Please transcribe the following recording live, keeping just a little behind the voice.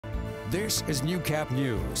This is Newcap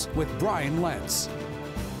News with Brian Lentz.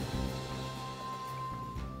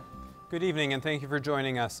 Good evening and thank you for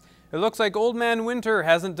joining us. It looks like Old Man Winter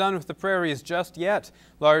hasn't done with the prairies just yet.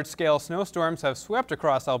 Large-scale snowstorms have swept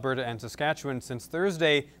across Alberta and Saskatchewan since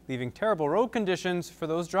Thursday, leaving terrible road conditions for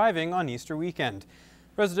those driving on Easter weekend.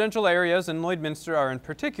 Residential areas in Lloydminster are in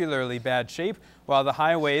particularly bad shape, while the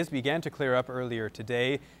highways began to clear up earlier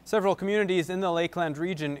today. Several communities in the Lakeland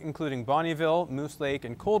region, including Bonnyville, Moose Lake,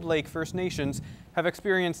 and Cold Lake First Nations, have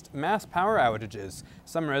experienced mass power outages.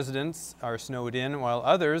 Some residents are snowed in, while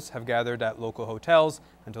others have gathered at local hotels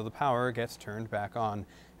until the power gets turned back on.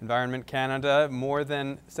 Environment Canada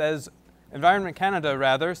says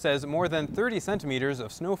more than 30 centimeters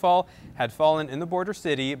of snowfall had fallen in the border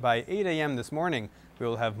city by 8 a.m. this morning. We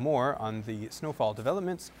will have more on the snowfall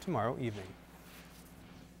developments tomorrow evening.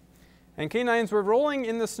 And canines were rolling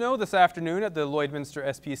in the snow this afternoon at the Lloydminster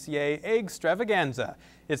SPCA Egg-Stravaganza.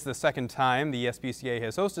 It's the second time the SPCA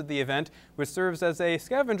has hosted the event, which serves as a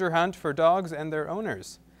scavenger hunt for dogs and their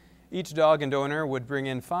owners. Each dog and owner would bring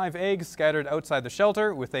in 5 eggs scattered outside the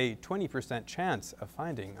shelter with a 20% chance of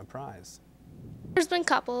finding a prize. There's been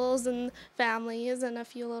couples and families and a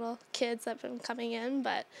few little kids that have been coming in,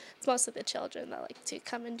 but it's mostly the children that like to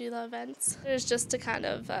come and do the events. It's just to kind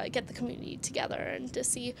of get the community together and to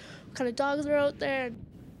see what kind of dogs are out there.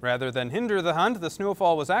 Rather than hinder the hunt, the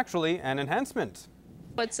snowfall was actually an enhancement.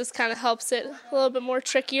 It just kind of helps it a little bit more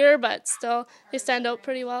trickier, but still they stand out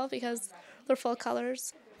pretty well because they're full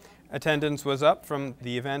colors. Attendance was up from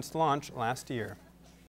the event's launch last year.